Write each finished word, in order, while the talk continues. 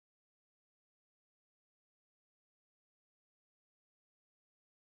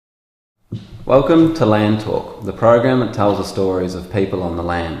Welcome to Land Talk, the program that tells the stories of people on the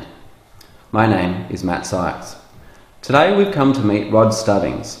land. My name is Matt Sykes. Today we've come to meet Rod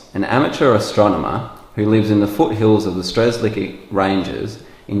Stubbings, an amateur astronomer who lives in the foothills of the Strzelecki Ranges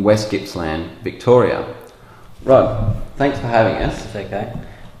in West Gippsland, Victoria. Rod, thanks for having us. It's okay.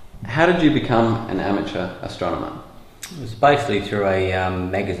 How did you become an amateur astronomer? It was basically through a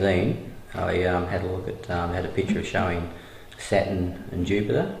magazine. I had a look at, had a picture showing Saturn and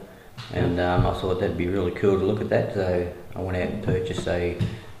Jupiter, and I thought that'd be really cool to look at that. So I went out and purchased a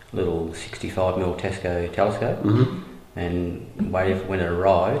little 65mm Tesco telescope, and waited for when it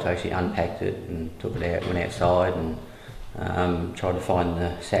arrived. I actually unpacked it and took it out, went outside and tried to find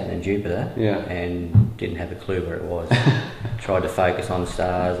the Saturn and Jupiter, and didn't have a clue where it was. Tried to focus on the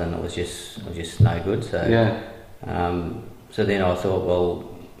stars, and it was just no good. So so then I thought, well,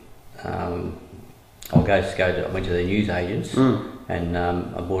 I went to the newsagents and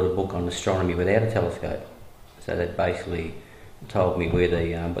I bought a book on astronomy without a telescope. So that basically told me where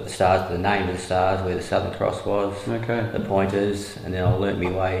what the stars, the name of the stars, where the Southern Cross was, the pointers, and then I learnt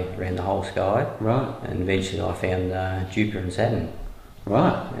my way around the whole sky. Right. And eventually I found Jupiter and Saturn.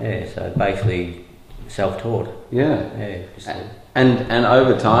 Right. Yeah. So basically self-taught. Yeah. Yeah. And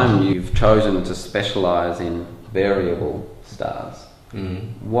over time you've chosen to specialise in variable stars.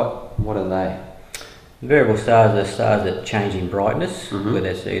 What are they? Variable stars are stars that change in brightness, whether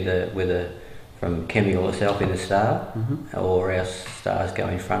it's either from chemical itself in the star, or our stars go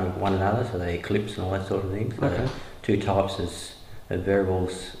in front of one another, so they eclipse and all that sort of thing. So two types of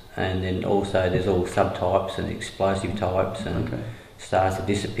variables, and then also there's all subtypes and explosive types and stars that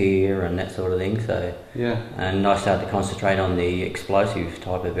disappear and that sort of thing. So and I started to concentrate on the explosive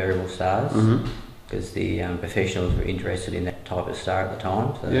type of variable stars because the professionals were interested in that type of star at the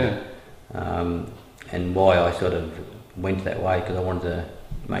time. So and why I sort of went that way, because I wanted to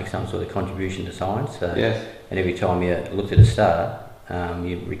make some sort of contribution to science. So, and every time you looked at a star,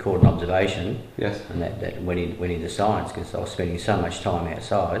 you record an observation, and that went into science, because I was spending so much time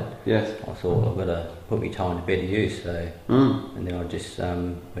outside. I thought I've got to put my time to better use. So, and then I just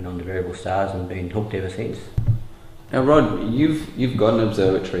went on to variable stars and been hooked ever since. Now, Rod, you've got an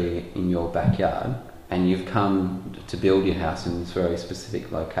observatory in your backyard, and you've come to build your house in this very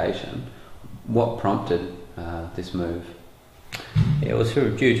specific location. What prompted this move? It was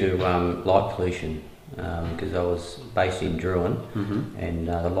due to light pollution, because I was based in Druin, and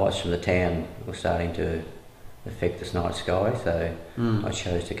the lights from the town were starting to affect this night sky, so I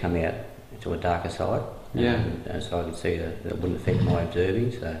chose to come out to a darker site, and so I could see that it wouldn't affect my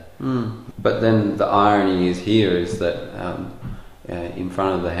observing. So. But then the irony is that in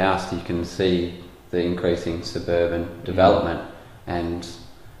front of the house you can see the increasing suburban development, and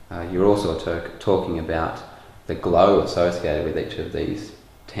you're also talking about the glow associated with each of these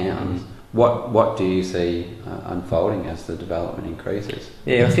towns. What do you see unfolding as the development increases?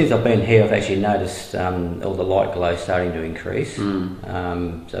 Yeah, since I've been here I've actually noticed all the light glow starting to increase.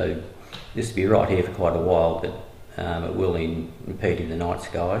 So this will be right here for quite a while, but it will repeat in the night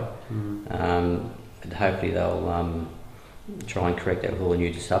sky. But hopefully they'll try and correct that with all the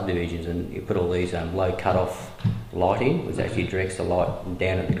new subdivisions, and you put all these low cut-off lighting, which actually directs the light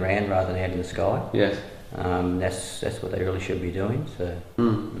down at the ground rather than out in the sky. That's what they really should be doing. So.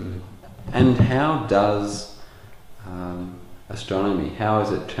 And how does astronomy, how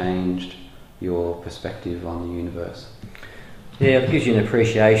has it changed your perspective on the universe? Yeah, it gives you an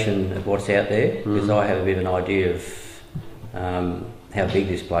appreciation of what's out there, because I have a bit of an idea of how big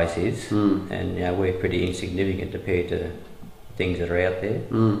this place is, and we're pretty insignificant compared to things that are out there.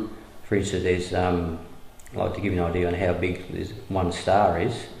 For instance, there's, I'd like to give you an idea on how big this one star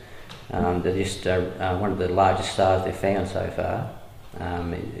is. They're just one of the largest stars they've found so far.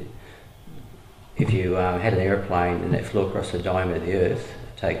 If you had an aeroplane and that flew across the diameter of the Earth,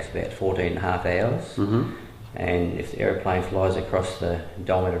 it takes about 14.5 hours. And if the aeroplane flies across the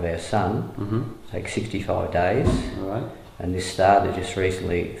diameter of our Sun, it takes 65 days. And this star that just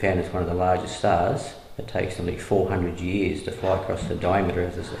recently found as one of the largest stars, it takes nearly 400 years to fly across the diameter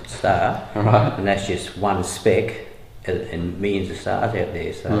of the star. And that's just one speck and millions of stars out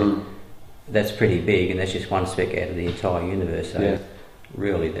there. So that's pretty big, and that's just one speck out of the entire universe. So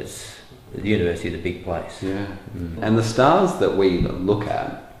really, the universe is a big place. And the stars that we look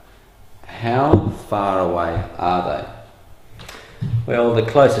at, how far away are they? Well, the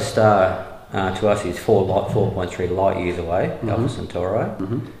closest star to us is 4.3 light years away, Alpha Centauri.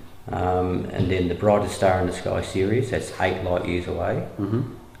 And then the brightest star in the sky, Sirius, that's 8 light years away.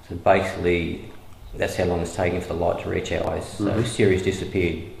 So basically, that's how long it's taking for the light to reach our eyes. So Sirius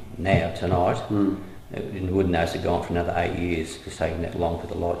disappeared tonight, You wouldn't notice it gone for another 8 years. It's taking that long for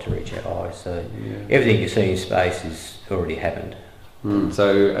the light to reach our eyes. So everything you see in space has already happened.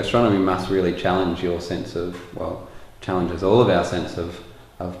 So astronomy must really challenge your sense of, well, challenges all of our sense of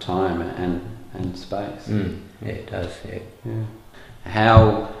time and space. Yeah, it does. Yeah.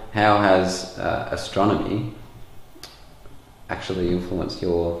 How has astronomy actually influenced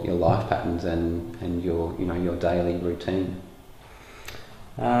your life patterns and your daily routine?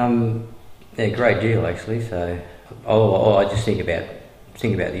 Yeah, a great deal actually. So I just think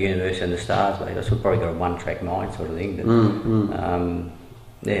about the universe and the stars. Like, I've probably got a one-track mind sort of thing.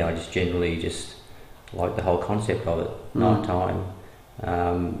 But yeah, I just generally just like the whole concept of it. Night time.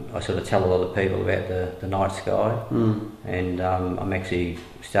 I sort of tell a lot of people about the night sky, and I'm actually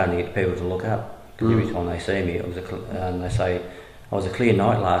starting to get people to look up, because every time they see me, they say, "I was a clear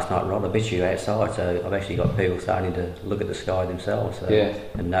night last night, Rod. I bet you outside." So I've actually got people starting to look at the sky themselves,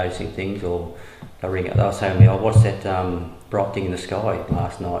 and noticing things, or they'll say to me, "Oh, what's that bright thing in the sky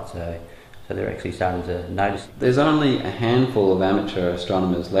last night?" So they're actually starting to notice. There's only a handful of amateur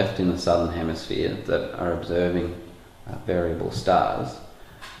astronomers left in the southern hemisphere that are observing variable stars,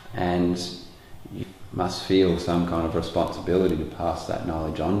 and you must feel some kind of responsibility to pass that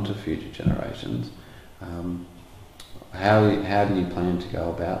knowledge on to future generations. How do you plan to go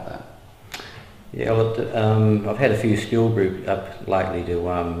about that? Yeah, well, I've had a few skill groups up lately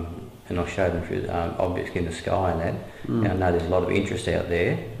and I've showed them through objects in the sky and that. And I know there's a lot of interest out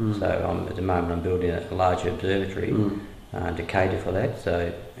there. So at the moment I'm building a larger observatory to cater for that.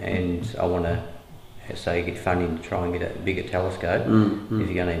 So, and I want to get funding to try and get a bigger telescope. If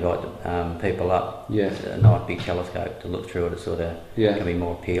you're going to invite people up, a nice big telescope to look through it, it's sort of can be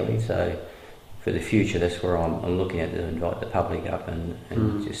more appealing. So for the future, that's where I'm looking at, to invite the public up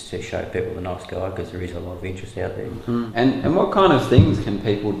and just to show people the night sky, because there is a lot of interest out there. And what kind of things can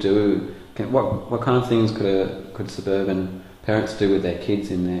people do? What kind of things could suburban parents do with their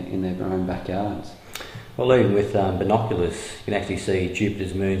kids in their own backyards? Well, even with binoculars, you can actually see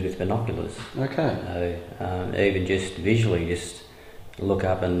Jupiter's moons with binoculars. Okay. Even just visually, just look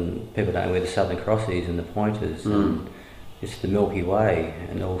up, and people don't know where the Southern Cross is and the pointers, and just the Milky Way.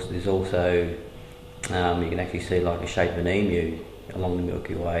 And there's also you can actually see like the shape of an emu along the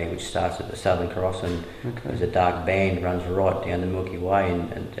Milky Way, which starts at the Southern Cross, and there's a dark band runs right down the Milky Way,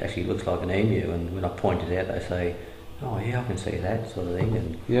 and it actually looks like an emu. And when I point it out, they say, "Oh yeah, I can see that," sort of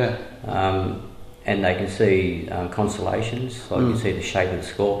thing. And and they can see constellations, like you can see the shape of the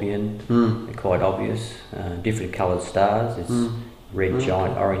scorpion. They're quite obvious. Different coloured stars. There's red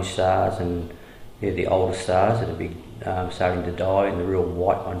giant orange stars, and they're the older stars that are big, starting to die, and the real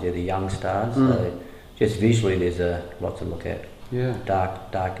white ones are the young stars. So just visually, there's a lot to look at.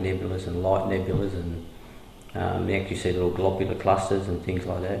 Dark nebulas and light nebulas, and you actually see little globular clusters and things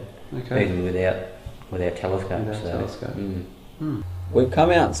like that. Even without telescopes. We've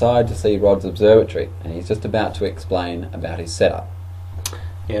come outside to see Rod's observatory, and he's just about to explain about his setup.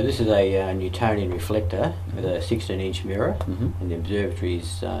 Yeah, this is a Newtonian reflector with a 16-inch mirror, and the observatory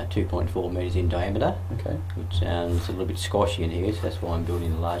is 2.4 metres in diameter. Which it's a little bit squashy in here, so that's why I'm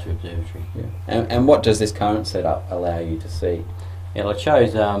building a larger observatory. And what does this current setup allow you to see? Yeah, well, I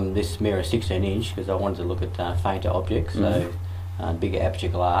chose this mirror 16-inch because I wanted to look at fainter objects. So bigger aperture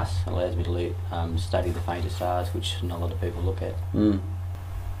glass allows me to study the fainter stars, which not a lot of people look at.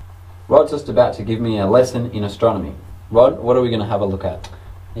 Rod's just about to give me a lesson in astronomy. Rod, what are we going to have a look at?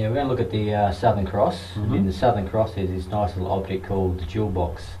 Yeah, we're going to look at the Southern Cross. In the Southern Cross there's this nice little object called the jewel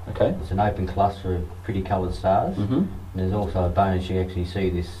box. It's an open cluster of pretty coloured stars. And there's also a bonus, you actually see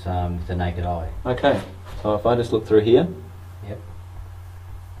this with the naked eye. So if I just look through here.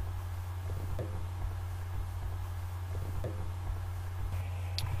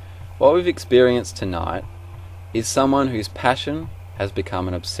 What we've experienced tonight is someone whose passion has become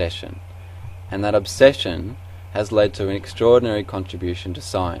an obsession, and that obsession has led to an extraordinary contribution to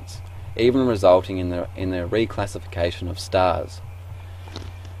science, even resulting in the reclassification of stars.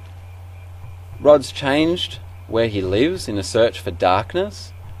 Rod's changed where he lives in a search for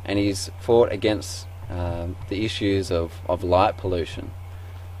darkness, and he's fought against the issues of light pollution.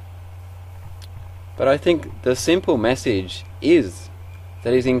 But I think the simple message is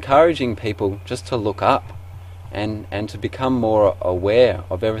that he's encouraging people just to look up and to become more aware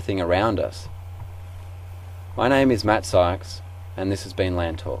of everything around us. My name is Matt Sykes, and this has been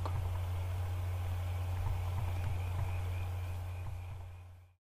Land Talk.